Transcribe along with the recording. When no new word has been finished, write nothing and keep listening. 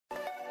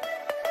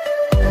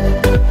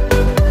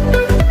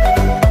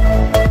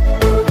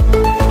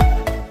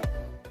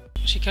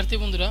শিক্ষার্থী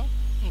বন্ধুরা,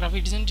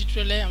 graphic design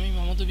টিউটোরিয়ালে আমি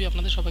মোহাম্মদ অবি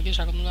আপনাদের সবাইকে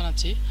স্বাগত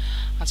জানাচ্ছি।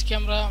 আজকে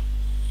আমরা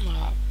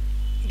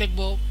দেখব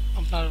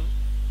আপনার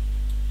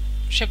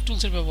শেপ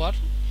টুলসের ব্যবহার।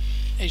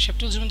 এই শেপ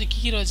টুলসের মধ্যে কী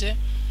কী রয়েছে: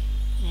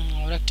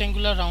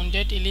 rectangular,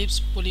 rounded, ellipse,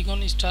 polygon,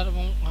 star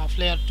এবং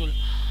ফ্লেয়ার টুল।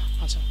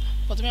 আচ্ছা,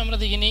 প্রথমে আমরা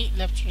দেখে নিই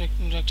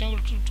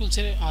রেক্ট্যাঙ্গুলার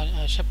টুলসের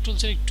শেপ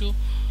টুলসের একটু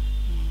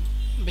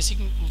বেসিক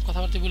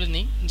কথাবার্তা বলে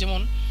নিই।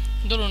 যেমন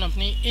ধরুন,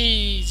 আপনি এই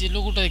যে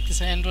লোগোটা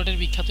দেখতেছেন, অ্যান্ড্রয়েডের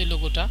বিখ্যাত এই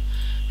লোগোটা,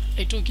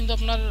 এটাও কিন্তু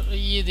আপনার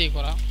ইয়ে দিয়ে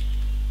করা,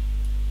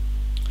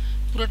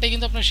 পুরোটাই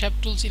কিন্তু আপনার shape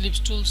tools,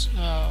 ellipse tools,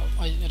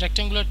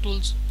 rectangular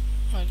tools,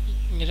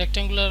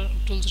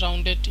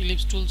 rounded,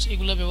 ellipse tools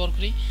এগুলো ব্যবহার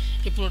করেই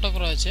এই পুরোটা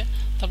করা হয়েছে।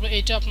 তারপর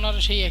এইটা আপনার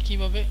সেই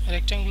একইভাবে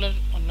রেক্ট্যাঙ্গুলার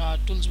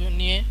টুলস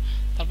নিয়ে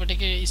তারপর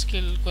এটাকে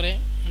স্কেল করে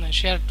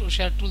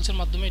শেয়ার টুলসের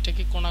মাধ্যমে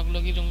এটাকে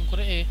কোণাগুলোকে এরকম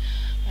করে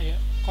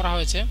করা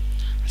হয়েছে।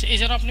 আচ্ছা,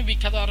 এছাড়াও আপনি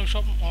বিখ্যাত আরও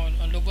সব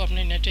লোগো আপনি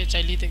নেটে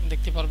চাইলেই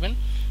দেখতে পারবেন,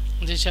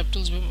 যে শেপ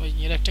টুলস,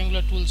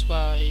 রেক্ট্যাঙ্গুলার টুলস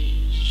বা এই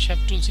শেপ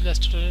টুলস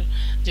ইলাস্ট্রেটরের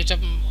যেটা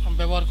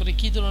ব্যবহার করে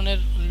কী ধরনের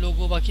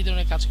লোগো বা কী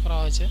ধরনের কাজ করা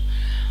হয়েছে।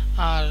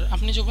 আর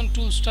আপনি যখন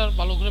টুলসটার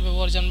ভালো করে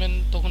ব্যবহার জানবেন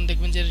তখন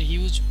দেখবেন যে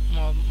হিউজ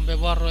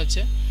ব্যবহার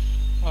রয়েছে।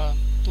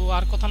 তো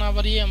আর কথা না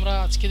বাড়িয়ে আমরা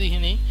আজকে দেখে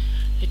নিই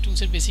এই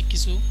টুলসের বেসিক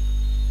কিছু।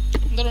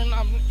 ধরুন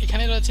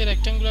এখানে রয়েছে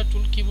রেক্ট্যাঙ্গুলার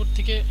টুল, কিবোর্ড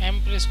থেকে এম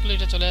প্রেস করলে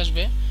এটা চলে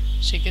আসবে।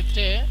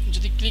 সেক্ষেত্রে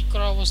যদি ক্লিক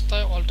করা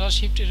অবস্থায় অল্টার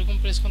শিফট এরকম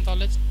প্রেস করেন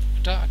তাহলে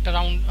এটা একটা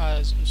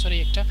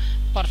একটা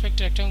পারফেক্ট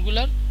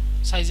রেক্ট্যাঙ্গুলার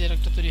সাইজের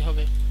একটা তৈরি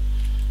হবে।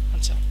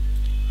 আচ্ছা,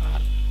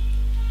 আর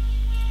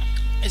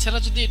এছাড়া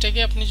যদি এটাকে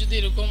আপনি যদি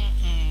এরকম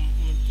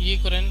ইয়ে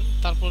করেন,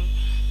 তারপর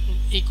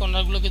এই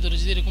কর্নারগুলোকে ধরে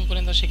যদি এরকম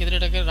করেন তাহলে সেক্ষেত্রে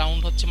এটাকে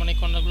রাউন্ড হচ্ছে, মানে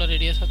কর্নারগুলো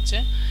রেডিয়াস হচ্ছে।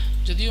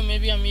 যদিও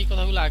মেবি আমি এই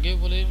কথাগুলো আগেও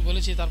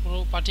বলেছি,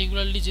 তারপরও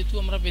পার্টিকুলারলি যেহেতু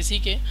আমরা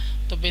বেসিকে,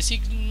 তো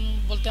বেসিক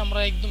বলতে আমরা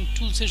একদম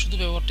টুলসের শুধু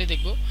ব্যবহারটাই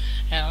দেখব,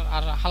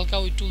 আর হালকা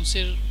ওই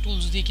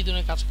টুলস দিয়ে কী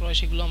ধরনের কাজ করা হয়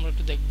সেগুলো আমরা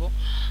একটু দেখব।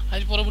 আর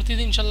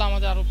পরবর্তীতে ইনশাল্লাহ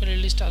আমাদের আরও প্লে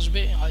লিস্ট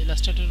আসবে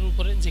ইলাস্ট্রেটরের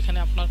উপরে, যেখানে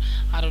আপনার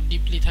আরও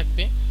ডিপলি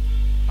থাকবে।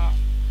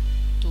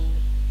 তো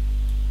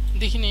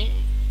দেখিনি,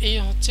 এই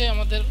হচ্ছে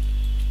আমাদের।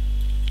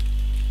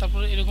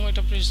 তারপরে এরকম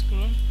একটা প্রেস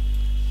করুন,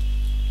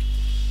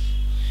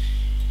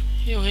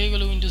 এ হয়ে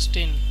গেল উইন্ডোজ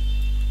 10।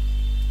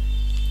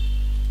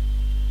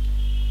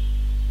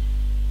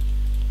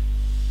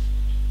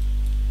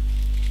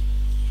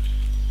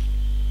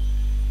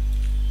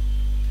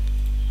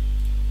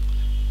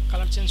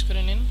 কালার চেঞ্জ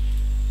করে নিন,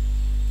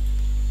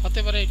 হতে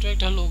পারে এটা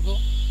একটা লোগো।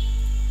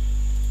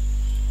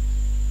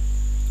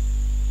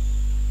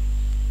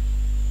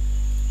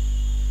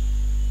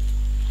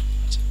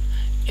 আচ্ছা,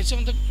 এর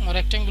মধ্যে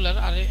রেক্ট্যাঙ্গুলার,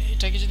 আর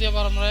এটাকে যদি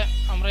আবার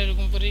আমরা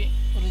এরকম করি,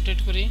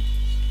 রোটেট করি,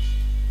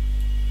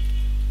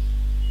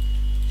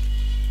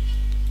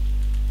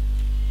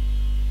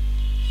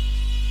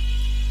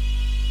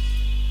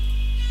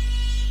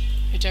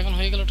 এটা এখন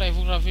হয়ে গেল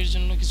টাইপোগ্রাফির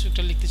জন্য কিছু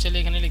একটা লিখতে চাইলে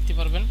এখানে লিখতে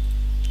পারবেন।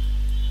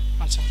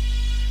 আচ্ছা,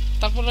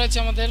 তারপর রয়েছে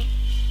আমাদের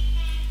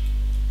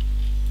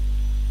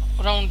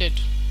রাউন্ডেড।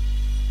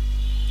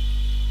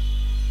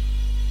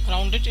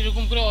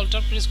 এরকম করে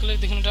অল্টার প্রেস করলে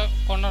দেখুন এটা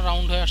কর্নার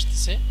রাউন্ড হয়ে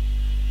আসতেছে।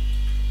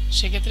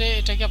 সেক্ষেত্রে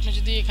এটাকে আপনি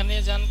যদি এখানে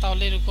যান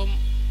তাহলে এরকম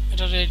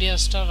এটা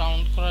রেডিয়াসটা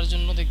রাউন্ড করার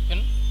জন্য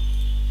দেখবেন।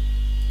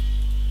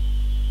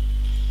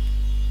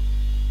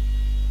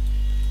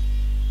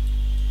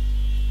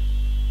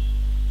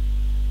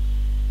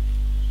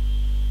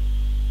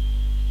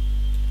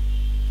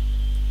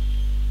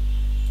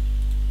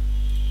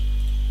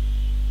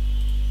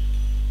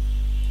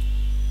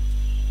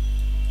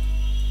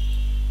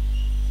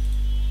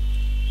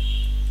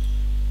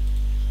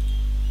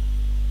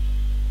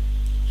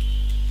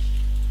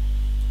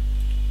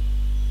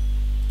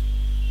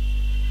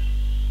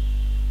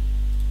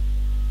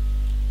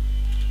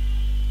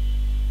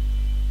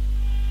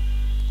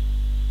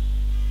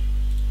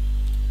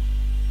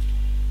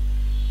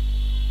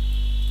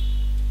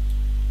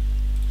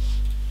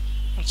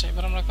 আচ্ছা,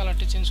 এবার আমরা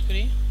কালারটি চেঞ্জ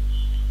করি।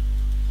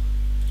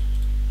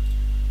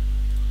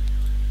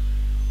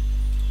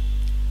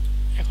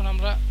 এখন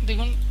আমরা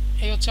দেখুন,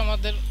 এই হচ্ছে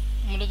আমাদের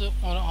মূলত।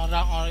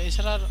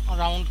 এছাড়া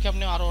রাউন্ডকে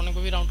আপনি আরও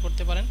অনেকভাবেই রাউন্ড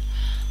করতে পারেন।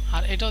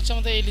 আর এটা হচ্ছে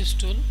আমাদের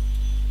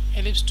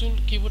এলিপস টুল,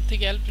 কিবোর্ড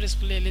থেকে এল প্রেস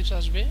করলে এলিপস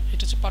আসবে।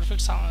 এটা হচ্ছে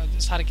পারফেক্ট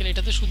সার্কেল,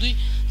 এটাতে শুধুই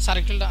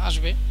সার্কেলটা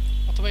আসবে।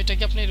 অথবা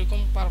এটাকে আপনি এরকম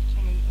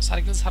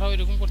সার্কেল ছাড়াও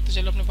এরকম করতে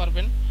চাইলে আপনি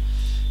পারবেন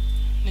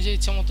নিজের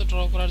ইচ্ছা মতো ড্র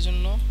করার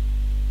জন্য।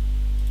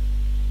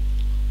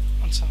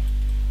 আচ্ছা,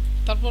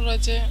 তারপর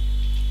রয়েছে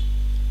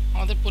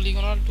আমাদের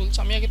পলিগনাল টুলস।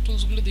 আমি আগে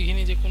টুলসগুলো দেখে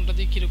নিই যে কোনটা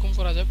দিয়ে কীরকম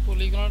করা যায়।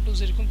 পলিগনাল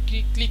টুলস এরকম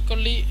ক্লিক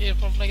করলেই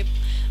এরপর আপনাকে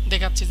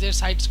দেখাচ্ছে যে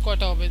সাইডস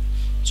কয়টা হবে।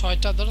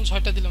 6টা, ধরুন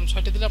 6টা দিলাম,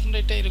 6টা দিলে আপনার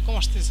এটা এরকম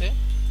আসতেছে।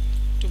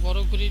 একটু বড়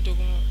করি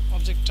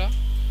অবজেক্টটা,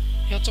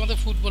 এ হচ্ছে আমাদের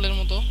ফুটবলের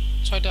মতো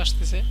 6টা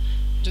আসতেছে।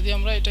 যদি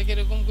আমরা এটাকে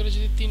এরকম করে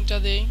যদি 3টা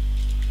দেই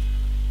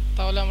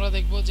তাহলে আমরা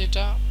দেখব যে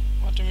এটা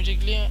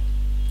অটোমেটিকলি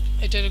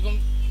এটা এরকম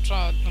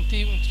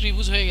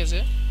ত্রিভুজ হয়ে গেছে,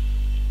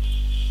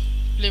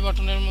 প্লে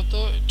বাটনের মতো।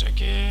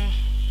 এটাকে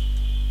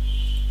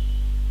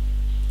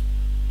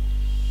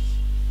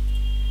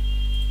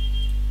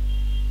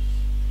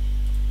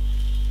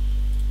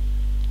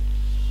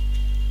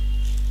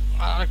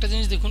আরেকটা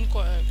জিনিস দেখুন,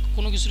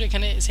 কোনো কিছুর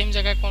এখানে সেম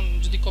জায়গায়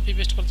যদি কপি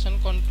পেস্ট করতে চান,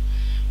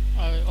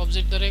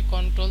 অবজেক্ট ধরে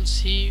কন্ট্রোল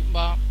সি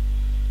বা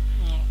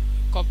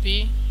কপি,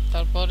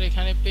 তারপর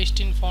এখানে paste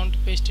in font,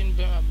 paste in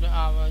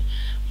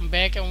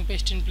back এবং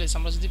পেস্ট ইন প্লেস।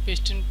 আমরা যদি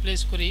পেস্ট ইন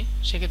প্লেস করি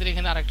সেক্ষেত্রে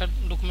এখানে আরেকটা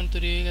ডকুমেন্ট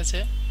তৈরি হয়ে গেছে।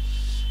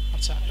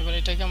 আচ্ছা, এবার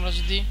এটাকে আমরা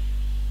যদি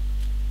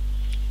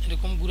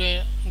এরকম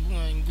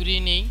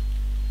ঘুরিয়ে নেই,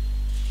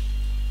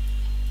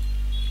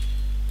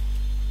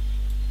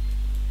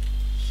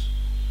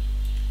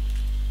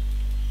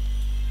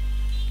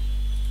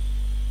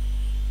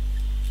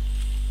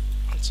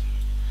 আচ্ছা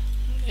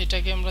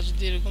এটাকে আমরা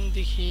যদি এরকম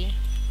দেখি,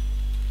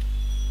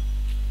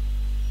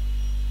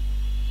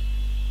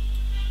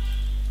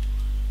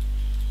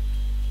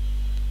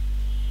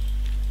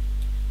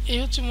 এই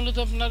হচ্ছে মূলত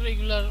আপনার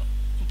রেগুলার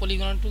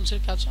পলিগন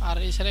টুলসের কাজ। আর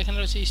এছাড়া এখানে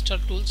রয়েছে স্টার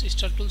টুলস।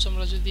 স্টার টুলস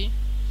আমরা যদি,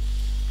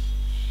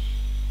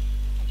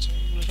 আচ্ছা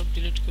এগুলো সব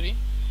ডিলিট করি,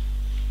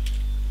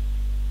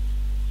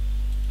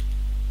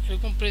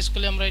 এরকম প্রেস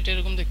করলে আমরা এটা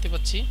এরকম দেখতে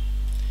পাচ্ছি।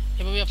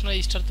 এভাবে আপনার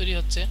স্টার তৈরি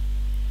হচ্ছে।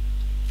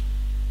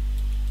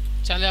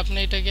 চাইলে আপনি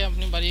এটাকে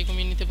বাড়িয়ে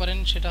কমিয়ে নিতে পারেন।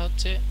 সেটা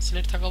হচ্ছে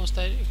সিলেক্ট থাকা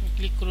অবস্থায়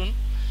ক্লিক করুন,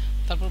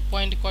 তারপর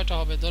পয়েন্ট কয়টা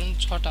হবে, ধরুন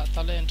 6টা,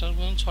 তাহলে এন্টার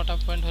করুন, 6টা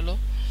পয়েন্ট হলো।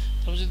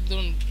 তারপর যদি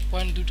ধরুন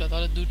পয়েন্ট 2টা,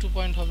 তাহলে 2টো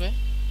পয়েন্ট হবে।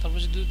 তারপর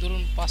যদি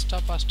ধরুন 5টা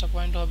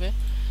পয়েন্ট হবে,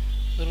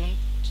 ধরুন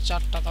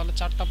 4টা, তাহলে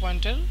 4টা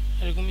পয়েন্টের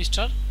এরকম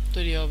স্টার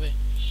তৈরি হবে।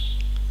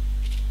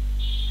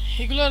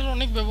 এগুলোর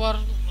অনেক ব্যবহার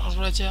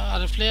রয়েছে।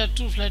 আর ফ্লেয়ার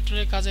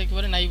টুলের কাজ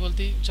একেবারে নাই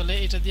বলতেই চলে।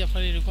 এটা দিয়ে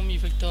আপনার এরকম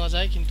ইফেক্ট দেওয়া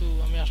যায়, কিন্তু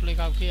আমি আসলে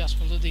কাউকে আজ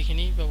পর্যন্ত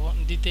দেখিনি ব্যবহার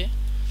দিতে।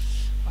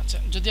 আচ্ছা,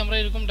 যদি আমরা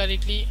এরকম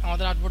ডাইরেক্টলি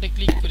আমাদের আর্টবোর্ডে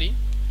ক্লিক করি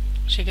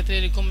সেক্ষেত্রে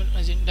এরকম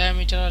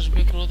ডায়ামিটার আসবে,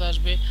 গ্রোথ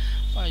আসবে,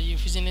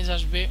 ইফিসিয়েন্সি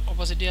আসবে,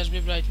 অপাসিটি আসবে,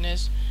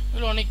 ব্রাইটনেস,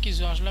 এগুলো অনেক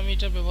কিছু। আসলে আমি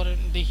এটা ব্যবহার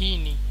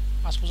দেখিইনি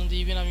আজ পর্যন্ত,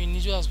 ইভেন আমি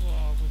নিজেও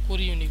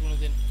করিও নি কোনো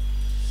দিন।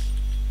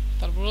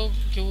 তারপরেও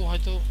কেউ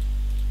হয়তো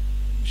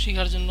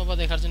শেখার জন্য বা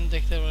দেখার জন্য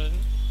দেখতে পারেন।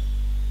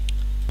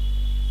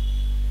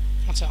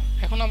 আচ্ছা,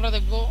 এখন আমরা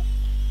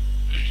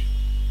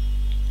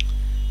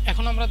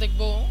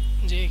দেখব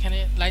যে এখানে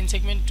লাইন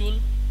সেগমেন্ট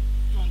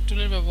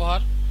টুলের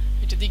ব্যবহার,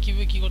 এটা দিয়ে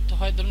কীভাবে কী করতে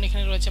হয়। ধরুন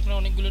এখানে রয়েছে আপনার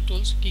অনেকগুলো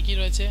টুলস, কী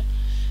রয়েছে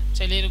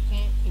চাইলে এরকম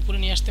উপরে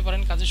নিয়ে আসতে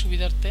পারেন কাজের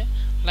সুবিধার্থে।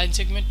 লাইন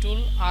সেগমেন্ট টুল,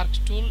 আর্ক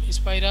টুল,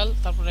 স্পাইরাল,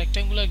 তারপর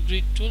রেক্ট্যাঙ্গুলার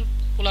গ্রিড টুল,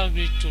 পোলার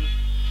গ্রিড টুল।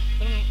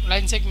 ধরুন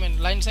লাইন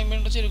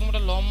সেগমেন্ট হচ্ছে এরকম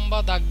একটা লম্বা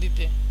দাগ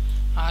দিতে।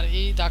 আর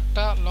এই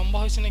দাগটা লম্বা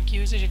হয়েছে না কি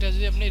হয়েছে সেটা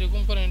যদি আপনি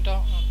এরকম করেন, এটা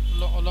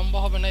লম্বা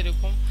হবে না,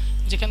 এরকম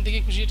যেখান থেকে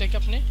খুশি এটাকে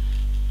আপনি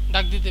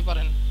দাগ দিতে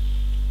পারেন।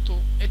 তো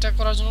এটা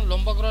করার জন্য,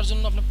 লম্বা করার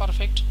জন্য আপনি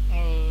পারফেক্ট,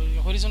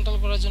 হরিজন্টাল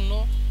করার জন্য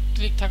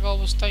ক্লিক থাকা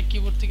অবস্থায়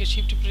কিবোর্ড থেকে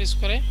শিফট প্রেস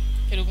করে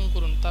এরকম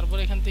করুন। তারপর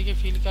এখান থেকে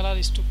ফিল কালার,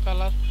 স্ট্রোক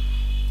কালার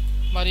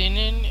বাড়িয়ে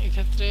নিন।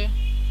 এক্ষেত্রে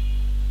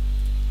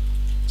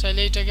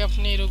চাইলে এটাকে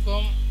আপনি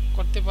এরকম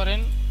করতে পারেন।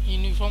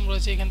 ইউনিফর্ম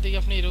রয়েছে, এখান থেকে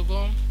আপনি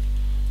এরকম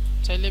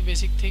চাইলে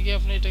বেসিক থেকে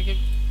আপনি এটাকে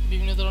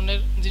বিভিন্ন ধরনের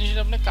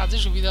জিনিসটা আপনি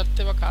কাজের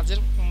সুবিধার্থে বা কাজের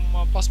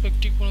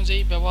পার্সপেক্টিভ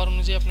অনুযায়ী, ব্যবহার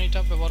অনুযায়ী আপনি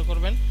এটা ব্যবহার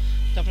করবেন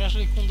যে আপনি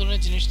আসলে কোন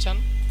ধরনের জিনিস চান।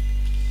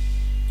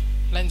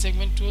 লাইন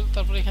সেগমেন্ট টুল,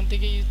 তারপর এখান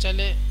থেকে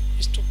চাইলে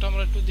স্ট্রোকটা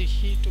আমরা একটু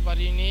দেখি, একটু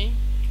বাড়িয়ে নিই।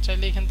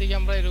 চাইলে এখান থেকে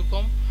আমরা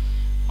এরকম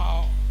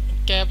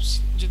ক্যাপস,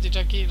 যদি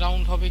এটা কি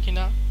রাউন্ড হবে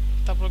কিনা,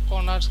 তারপর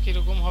কর্নার্স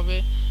কীরকম হবে,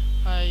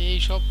 এই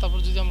সব। তারপর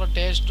যদি আমরা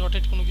ড্যাশ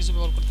ডটেড কোনো কিছু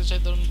ব্যবহার করতে চাই,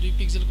 ধরুন 2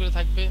 পিক্সেল করে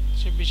থাকবে,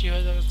 সে বেশি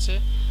হয়ে যাচ্ছে।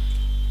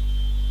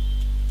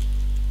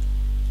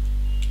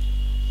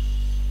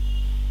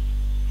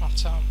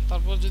 আচ্ছা,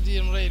 তারপর যদি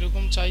আমরা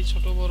এরকম চাই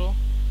ছোট বড়,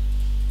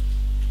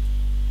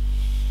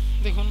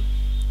 দেখুন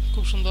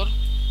খুব সুন্দর।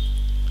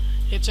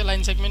 হচ্ছে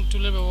লাইন সেগমেন্ট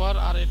টুলের ব্যবহার।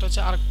 আর এটা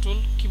হচ্ছে আর্ক টুল,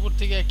 কিবোর্ড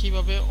থেকে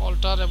একইভাবে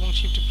অল্টার এবং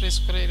শিফট প্রেস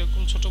করে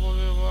এরকম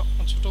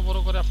ছোট বড়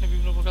করে আপনি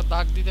বিভিন্ন প্রকার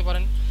দাগ দিতে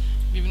পারেন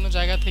বিভিন্ন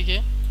জায়গা থেকে।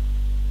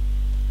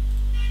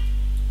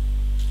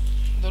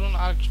 ধরুন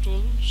আর্ক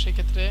টুল,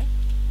 সেক্ষেত্রে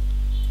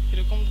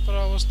এরকম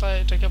করা অবস্থায়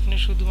এটাকে আপনি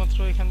শুধুমাত্র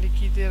এখান থেকে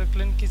কী দিয়ে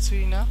রাখলেন,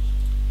 কিছুই না।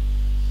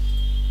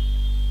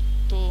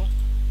 তো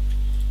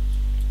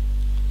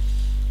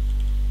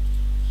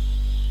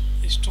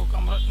স্ট্রোক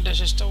আমরা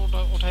ড্যাশেসটা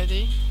উঠাই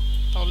দিই,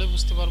 তাহলে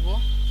বুঝতে পারবো।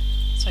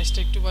 সাইজটা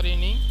একটু বাড়িয়ে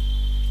নিই।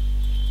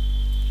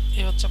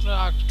 এই হচ্ছে আপনার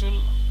আর্ক টুল।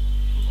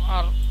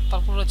 আর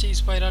তারপর আছে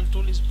স্পাইরাল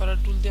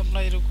টুল দিয়ে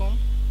আপনার এরকম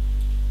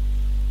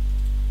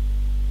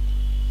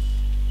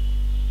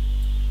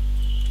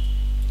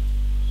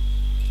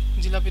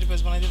জিলাপির পেজ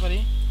বানাইতে পারি।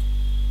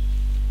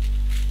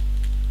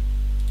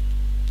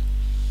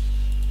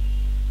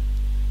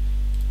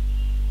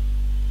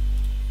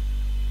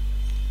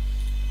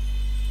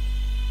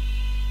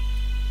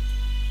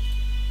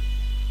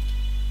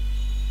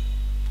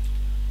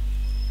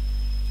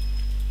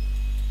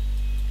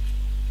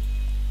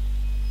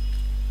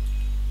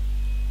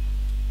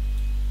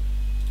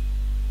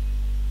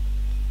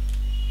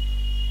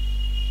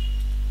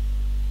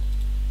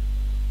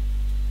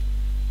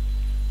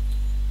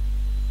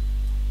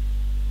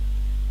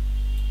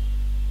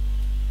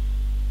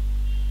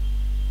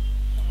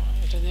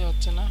 এটা দিয়ে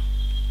হচ্ছে না।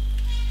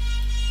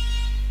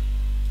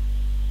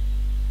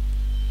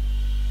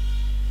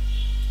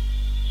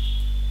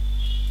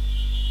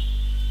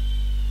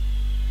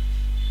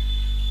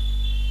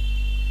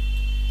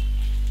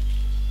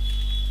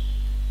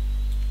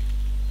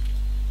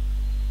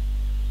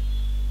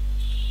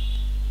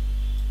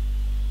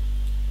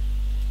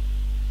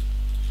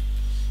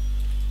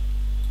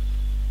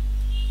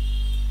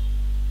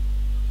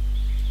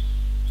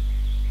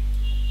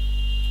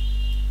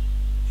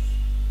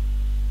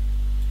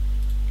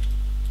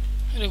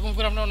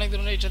 করে আপনারা অনেক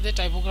ধরনের এটাতে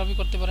টাইপোগ্রাফি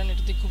করতে পারেন,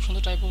 এটাতে খুব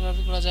সুন্দর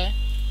টাইপোগ্রাফি করা যায়।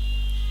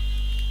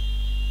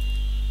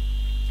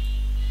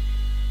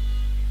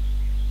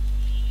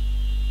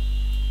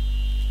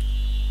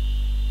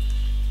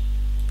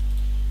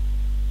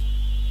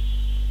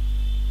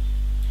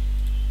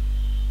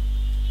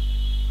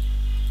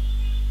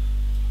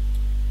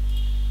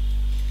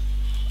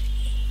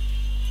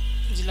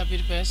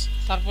 জিলাপির পেজ।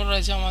 তারপর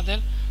রয়েছে আমাদের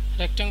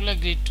রেক্ট্যাঙ্গুলার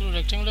গ্রিড টুল।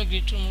 রেক্ট্যাঙ্গুলার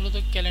গ্রিড টুল মূলত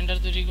ক্যালেন্ডার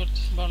তৈরি করতে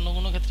বা অন্য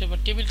কোনো ক্ষেত্রে বা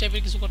টেবিল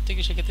টাইপের কিছু করতে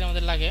গিয়ে সেক্ষেত্রে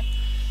আমাদের লাগে।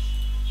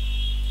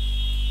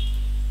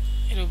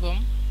 এরকম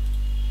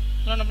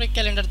ধরুন আপনি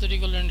ক্যালেন্ডার তৈরি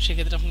করলেন,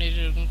 সেক্ষেত্রে আপনি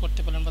এরকম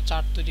করতে পারেন, বা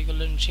চার্ট তৈরি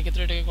করলেন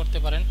সেক্ষেত্রে এটাকে করতে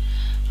পারেন।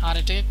 আর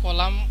এটাকে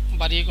কলাম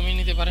বাড়িয়ে কমিয়ে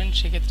নিতে পারেন,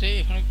 সেক্ষেত্রে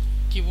এখানে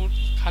কিবোর্ড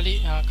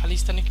খালি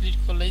স্থানে ক্লিক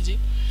করলেই যে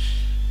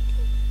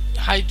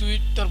হাইট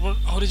উইডথ, তারপর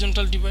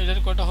হরিজন্টাল ডিভাইডার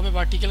কয়টা হবে,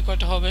 ভার্টিক্যাল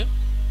কয়টা হবে,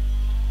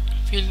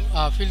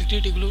 ফিল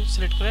গ্রিড, এগুলো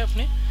সিলেক্ট করে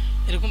আপনি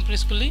এরকম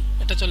প্রেস করলেই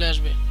এটা চলে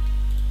আসবে।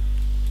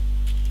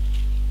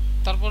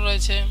 তারপর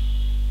রয়েছে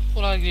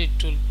পোলার গ্রিড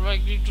টুল। পোলার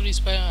গ্রিড টুল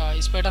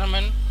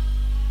স্পাইডারম্যান,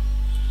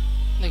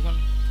 দেখুন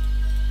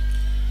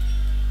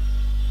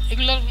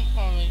এগুলার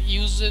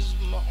ইউজেস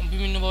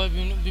বিভিন্নভাবে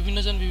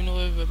বিভিন্নজন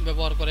বিভিন্নভাবে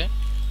ব্যবহার করে।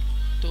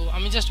 তো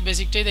আমি জাস্ট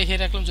বেসিকটাই দেখিয়ে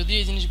রাখলাম, যদিও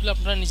এই জিনিসগুলো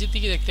আপনারা নিজের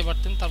থেকে দেখতে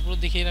পারতেন, তারপরে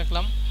দেখিয়ে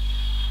রাখলাম।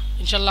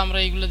 ইনশাল্লাহ আমরা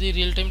এইগুলো দিয়ে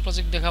রিয়েল টাইম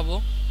প্রজেক্ট দেখাবো।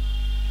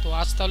 তো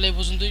আজ তাহলে এই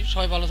পর্যন্তই,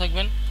 সবাই ভালো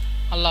থাকবেন,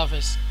 আল্লাহ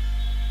হাফেজ।